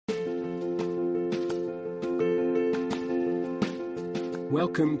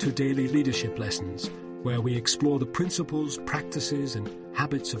Welcome to Daily Leadership Lessons, where we explore the principles, practices, and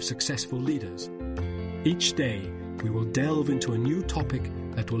habits of successful leaders. Each day, we will delve into a new topic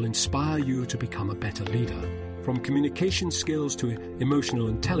that will inspire you to become a better leader. From communication skills to emotional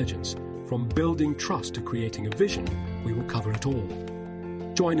intelligence, from building trust to creating a vision, we will cover it all.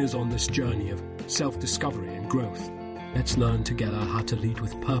 Join us on this journey of self-discovery and growth. Let's learn together how to lead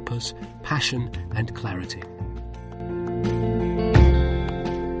with purpose, passion, and clarity.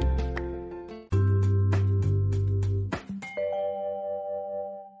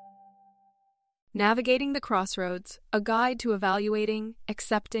 Navigating the Crossroads, a guide to evaluating,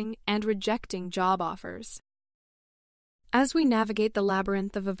 accepting, and rejecting job offers. As we navigate the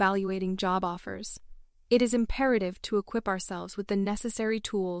labyrinth of evaluating job offers, it is imperative to equip ourselves with the necessary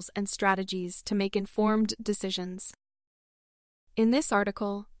tools and strategies to make informed decisions. In this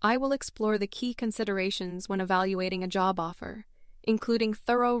article, I will explore the key considerations when evaluating a job offer, including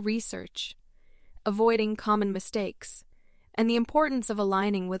thorough research, avoiding common mistakes, and the importance of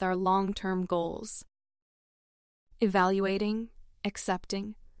aligning with our long-term goals. Evaluating,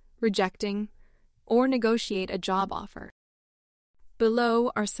 accepting, rejecting, or negotiate a job offer.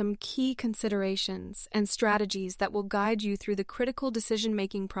 Below are some key considerations and strategies that will guide you through the critical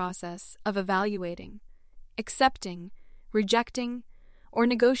decision-making process of evaluating, accepting, rejecting, or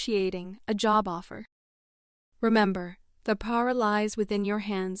negotiating a job offer. Remember, the power lies within your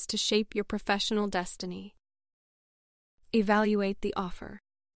hands to shape your professional destiny. Evaluate the offer.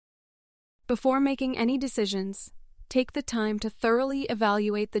 Before making any decisions, take the time to thoroughly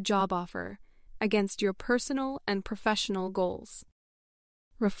evaluate the job offer against your personal and professional goals.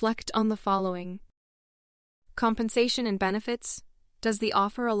 Reflect on the following. Compensation and benefits. Does the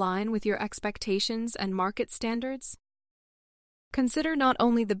offer align with your expectations and market standards? Consider not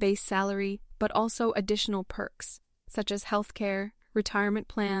only the base salary, but also additional perks, such as healthcare, retirement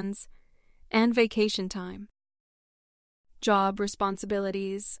plans, and vacation time. Job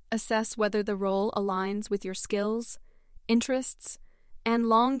responsibilities. Assess whether the role aligns with your skills, interests, and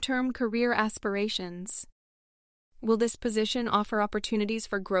long-term career aspirations. Will this position offer opportunities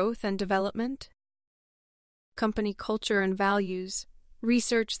for growth and development? Company culture and values.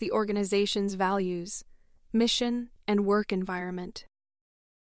 Research the organization's values, mission, and work environment.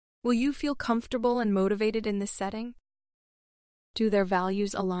 Will you feel comfortable and motivated in this setting? Do their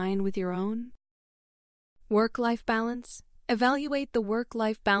values align with your own? Work-life balance. Evaluate the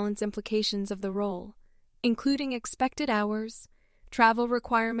work-life balance implications of the role, including expected hours, travel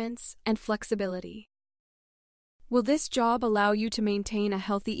requirements, and flexibility. Will this job allow you to maintain a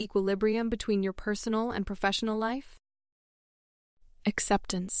healthy equilibrium between your personal and professional life?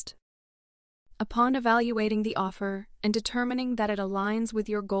 Acceptance. Upon evaluating the offer and determining that it aligns with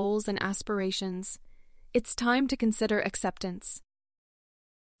your goals and aspirations, it's time to consider acceptance.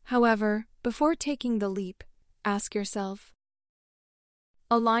 However, before taking the leap, ask yourself,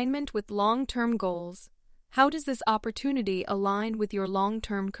 alignment with long-term goals. How does this opportunity align with your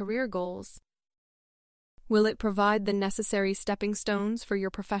long-term career goals? Will it provide the necessary stepping stones for your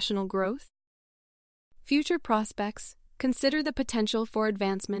professional growth? Future prospects. Consider the potential for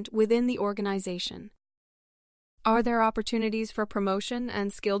advancement within the organization. Are there opportunities for promotion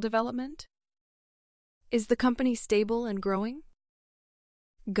and skill development? Is the company stable and growing?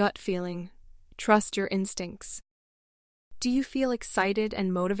 Gut feeling. Trust your instincts. Do you feel excited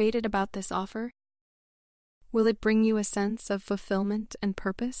and motivated about this offer? Will it bring you a sense of fulfillment and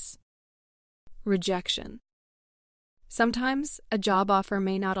purpose? Rejection. Sometimes a job offer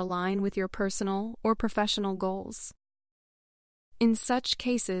may not align with your personal or professional goals. In such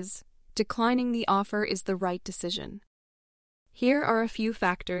cases, declining the offer is the right decision. Here are a few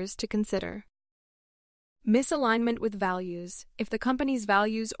factors to consider. Misalignment with values. If the company's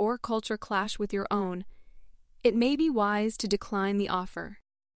values or culture clash with your own, it may be wise to decline the offer.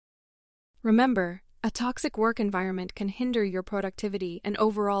 Remember, a toxic work environment can hinder your productivity and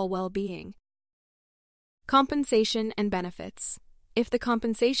overall well-being. Compensation and benefits. If the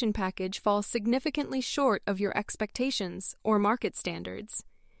compensation package falls significantly short of your expectations or market standards,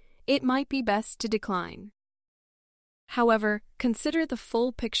 it might be best to decline. However, consider the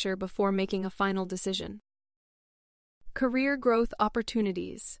full picture before making a final decision. Career growth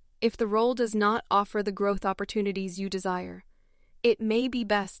opportunities. If the role does not offer the growth opportunities you desire, it may be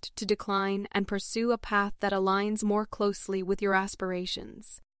best to decline and pursue a path that aligns more closely with your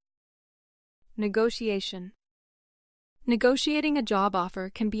aspirations. Negotiation. Negotiating a job offer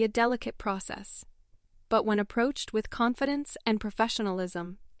can be a delicate process, but when approached with confidence and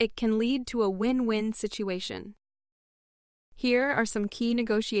professionalism, it can lead to a win-win situation. Here are some key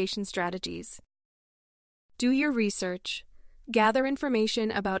negotiation strategies. Do your research. Gather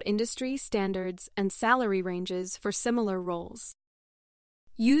information about industry standards and salary ranges for similar roles.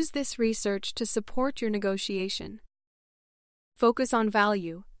 Use this research to support your negotiation. Focus on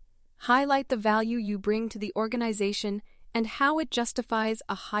value. Highlight the value you bring to the organization and how it justifies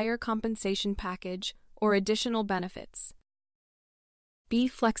a higher compensation package or additional benefits. Be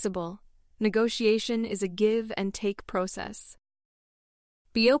flexible. Negotiation is a give and take process.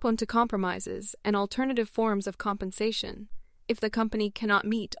 Be open to compromises and alternative forms of compensation if the company cannot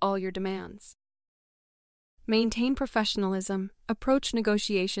meet all your demands. Maintain professionalism. Approach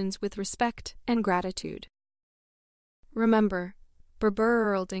negotiations with respect and gratitude. Remember,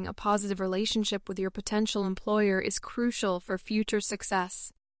 building a positive relationship with your potential employer is crucial for future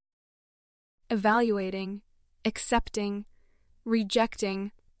success. Evaluating, accepting,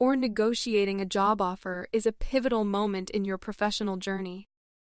 rejecting, or negotiating a job offer is a pivotal moment in your professional journey.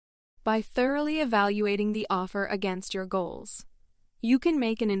 By thoroughly evaluating the offer against your goals, you can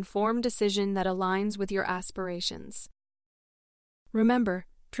make an informed decision that aligns with your aspirations. Remember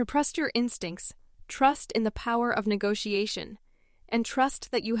to trust your instincts, trust in the power of negotiation, and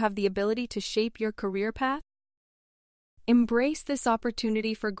trust that you have the ability to shape your career path. Embrace this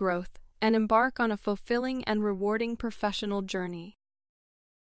opportunity for growth and embark on a fulfilling and rewarding professional journey.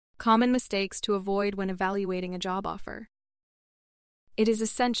 Common mistakes to avoid when evaluating a job offer. It is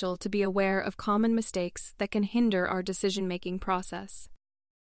essential to be aware of common mistakes that can hinder our decision-making process.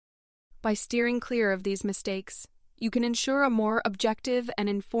 By steering clear of these mistakes, you can ensure a more objective and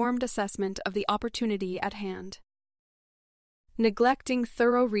informed assessment of the opportunity at hand. Neglecting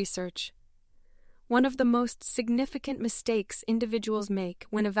thorough research. One of the most significant mistakes individuals make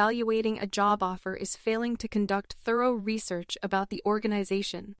when evaluating a job offer is failing to conduct thorough research about the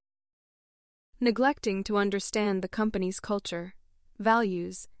organization. Neglecting to understand the company's culture,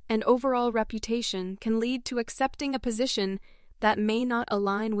 values, and overall reputation can lead to accepting a position that may not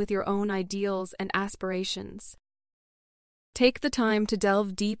align with your own ideals and aspirations. Take the time to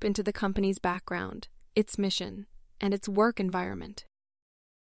delve deep into the company's background, its mission, and its work environment.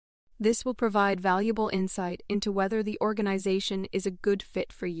 This will provide valuable insight into whether the organization is a good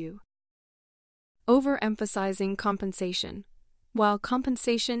fit for you. Overemphasizing compensation. While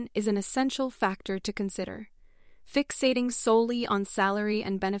compensation is an essential factor to consider, fixating solely on salary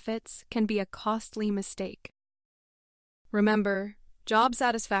and benefits can be a costly mistake. Remember, job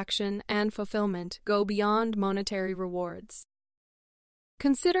satisfaction and fulfillment go beyond monetary rewards.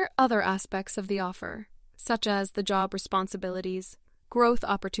 Consider other aspects of the offer, such as the job responsibilities, growth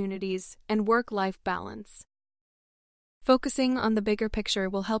opportunities, and work-life balance. Focusing on the bigger picture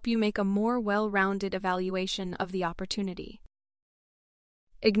will help you make a more well-rounded evaluation of the opportunity.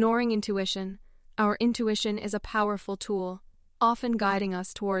 Ignoring intuition. Our intuition is a powerful tool, often guiding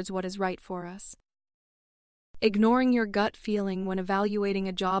us towards what is right for us. Ignoring your gut feeling when evaluating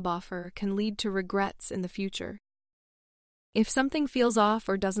a job offer can lead to regrets in the future. If something feels off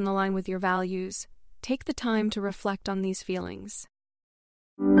or doesn't align with your values, take the time to reflect on these feelings.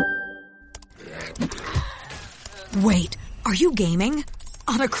 Wait, are you gaming?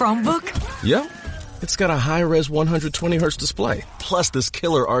 On a Chromebook? Yep. It's got a high-res 120Hz display, plus this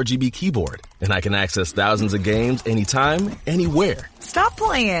killer RGB keyboard. And I can access thousands of games anytime, anywhere. Stop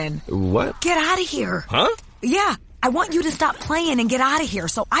playing. What? Get out of here. Huh? Yeah, I want you to stop playing and get out of here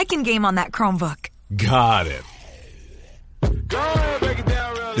so I can game on that Chromebook. Got it.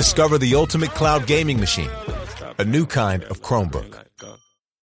 Discover the ultimate cloud gaming machine. A new kind of Chromebook.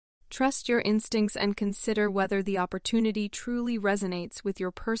 Trust your instincts and consider whether the opportunity truly resonates with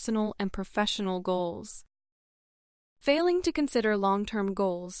your personal and professional goals. Failing to consider long-term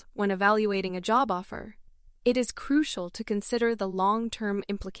goals when evaluating a job offer, it is crucial to consider the long-term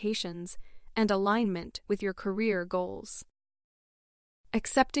implications and alignment with your career goals.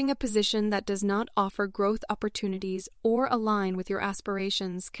 Accepting a position that does not offer growth opportunities or align with your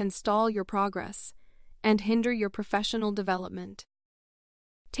aspirations can stall your progress and hinder your professional development.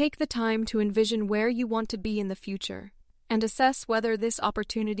 Take the time to envision where you want to be in the future and assess whether this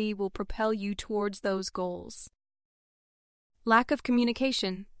opportunity will propel you towards those goals. Lack of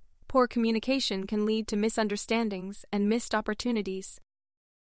communication. Poor communication can lead to misunderstandings and missed opportunities.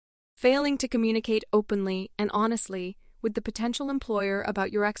 Failing to communicate openly and honestly with the potential employer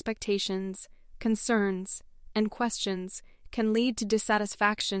about your expectations, concerns, and questions can lead to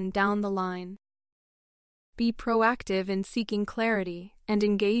dissatisfaction down the line. Be proactive in seeking clarity and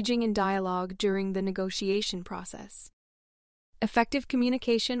engaging in dialogue during the negotiation process. Effective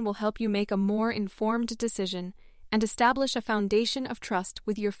communication will help you make a more informed decision and establish a foundation of trust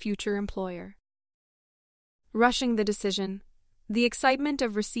with your future employer. Rushing the decision. The excitement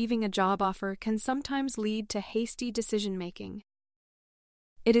of receiving a job offer can sometimes lead to hasty decision-making.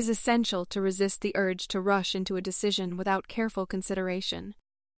 It is essential to resist the urge to rush into a decision without careful consideration.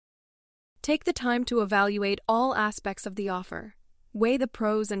 Take the time to evaluate all aspects of the offer, weigh the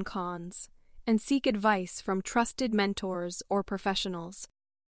pros and cons, and seek advice from trusted mentors or professionals.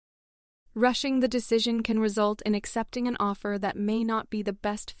 Rushing the decision can result in accepting an offer that may not be the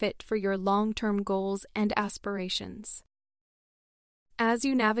best fit for your long-term goals and aspirations. As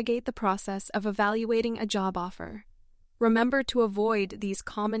you navigate the process of evaluating a job offer, remember to avoid these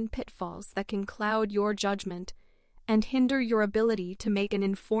common pitfalls that can cloud your judgment and hinder your ability to make an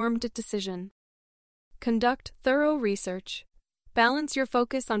informed decision. Conduct thorough research. Balance your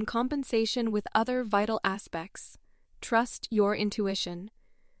focus on compensation with other vital aspects. Trust your intuition.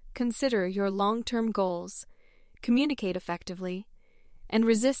 Consider your long-term goals. Communicate effectively, and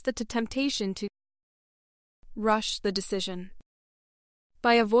resist the temptation to rush the decision.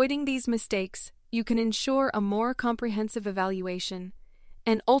 By avoiding these mistakes, you can ensure a more comprehensive evaluation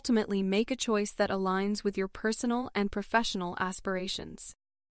and ultimately make a choice that aligns with your personal and professional aspirations.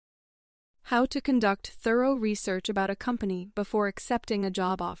 How to conduct thorough research about a company before accepting a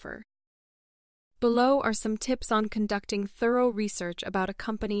job offer. Below are some tips on conducting thorough research about a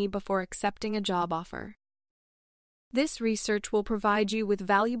company before accepting a job offer. This research will provide you with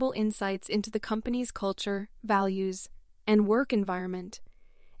valuable insights into the company's culture, values, and work environment,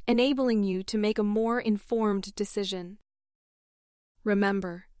 enabling you to make a more informed decision.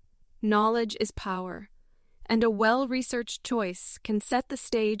 Remember, knowledge is power, and a well-researched choice can set the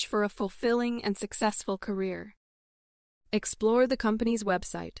stage for a fulfilling and successful career. Explore the company's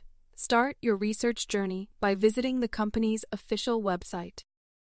website. Start your research journey by visiting the company's official website.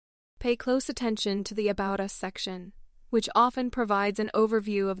 Pay close attention to the About Us section, which often provides an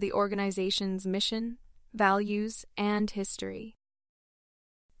overview of the organization's mission, values, and history.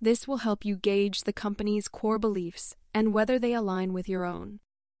 This will help you gauge the company's core beliefs and whether they align with your own.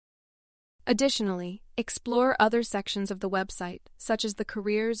 Additionally, explore other sections of the website, such as the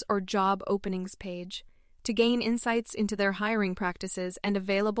Careers or Job Openings page, to gain insights into their hiring practices and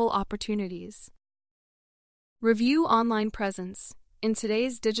available opportunities. Review online presence. In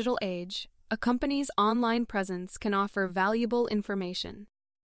today's digital age, a company's online presence can offer valuable information.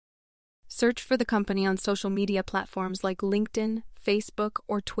 Search for the company on social media platforms like LinkedIn, Facebook,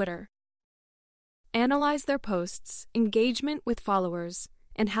 or Twitter. Analyze their posts, engagement with followers,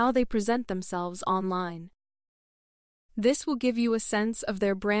 and how they present themselves online. This will give you a sense of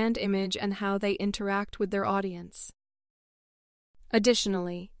their brand image and how they interact with their audience.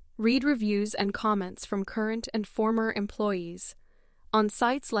 Additionally, read reviews and comments from current and former employees on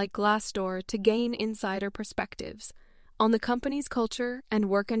sites like Glassdoor to gain insider perspectives on the company's culture and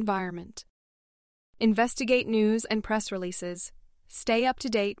work environment. Investigate news and press releases. Stay up to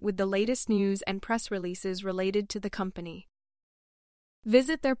date with the latest news and press releases related to the company.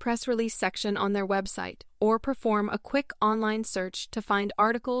 Visit their press release section on their website or perform a quick online search to find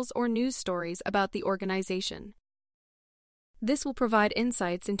articles or news stories about the organization. This will provide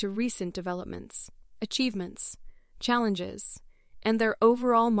insights into recent developments, achievements, challenges, and their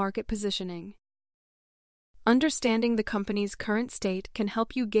overall market positioning. Understanding the company's current state can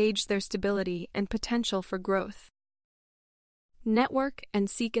help you gauge their stability and potential for growth. Network and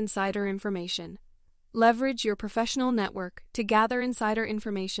seek insider information. Leverage your professional network to gather insider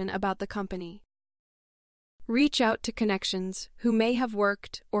information about the company. Reach out to connections who may have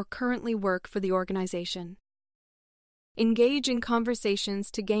worked or currently work for the organization. Engage in conversations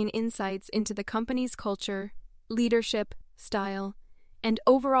to gain insights into the company's culture, leadership, style, and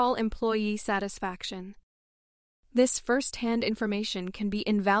overall employee satisfaction. This first-hand information can be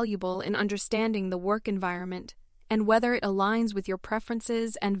invaluable in understanding the work environment and whether it aligns with your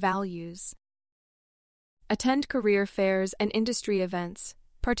preferences and values. Attend career fairs and industry events.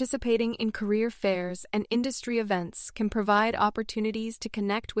 Participating in career fairs and industry events can provide opportunities to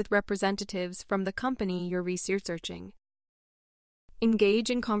connect with representatives from the company you're researching. Engage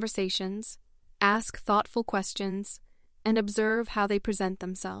in conversations, ask thoughtful questions, and observe how they present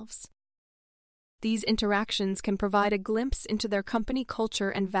themselves. These interactions can provide a glimpse into their company culture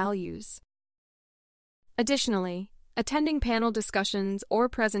and values. Additionally, attending panel discussions or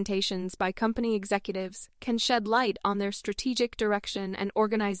presentations by company executives can shed light on their strategic direction and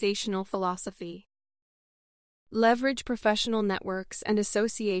organizational philosophy. Leverage professional networks and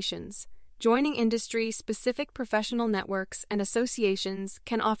associations. Joining industry-specific professional networks and associations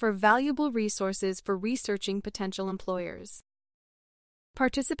can offer valuable resources for researching potential employers.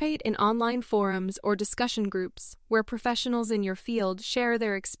 Participate in online forums or discussion groups where professionals in your field share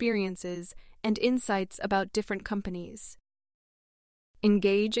their experiences and insights about different companies.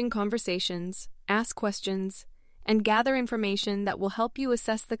 Engage in conversations, ask questions, and gather information that will help you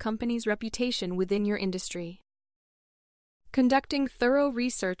assess the company's reputation within your industry. Conducting thorough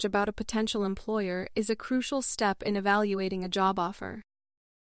research about a potential employer is a crucial step in evaluating a job offer.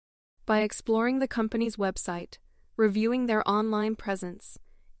 By exploring the company's website, reviewing their online presence,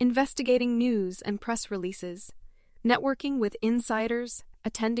 investigating news and press releases, networking with insiders,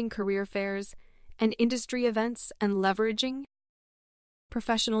 attending career fairs and industry events, and leveraging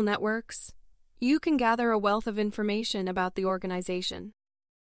professional networks, you can gather a wealth of information about the organization.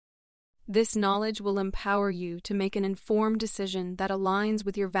 This knowledge will empower you to make an informed decision that aligns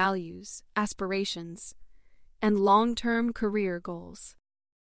with your values, aspirations, and long-term career goals.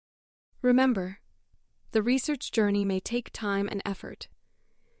 Remember, the research journey may take time and effort,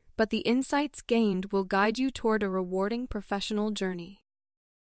 but the insights gained will guide you toward a rewarding professional journey.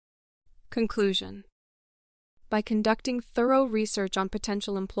 Conclusion. By conducting thorough research on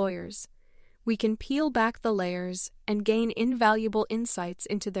potential employers, we can peel back the layers and gain invaluable insights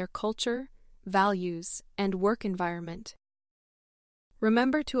into their culture, values, and work environment.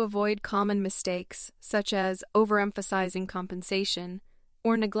 Remember to avoid common mistakes such as overemphasizing compensation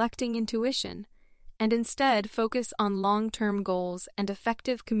or neglecting intuition, and instead focus on long-term goals and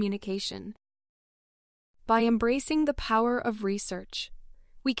effective communication. By embracing the power of research,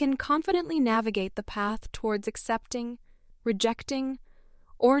 we can confidently navigate the path towards accepting, rejecting,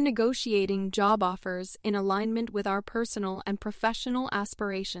 or negotiating job offers in alignment with our personal and professional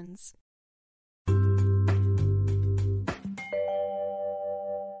aspirations.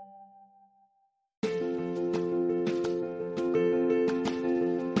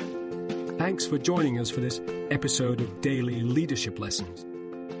 Thanks for joining us for this episode of Daily Leadership Lessons.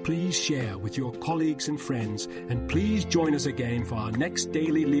 Please share with your colleagues and friends, and please join us again for our next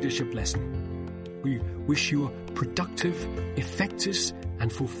Daily Leadership Lesson. We wish you a productive, effective,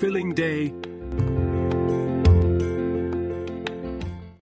 and fulfilling day.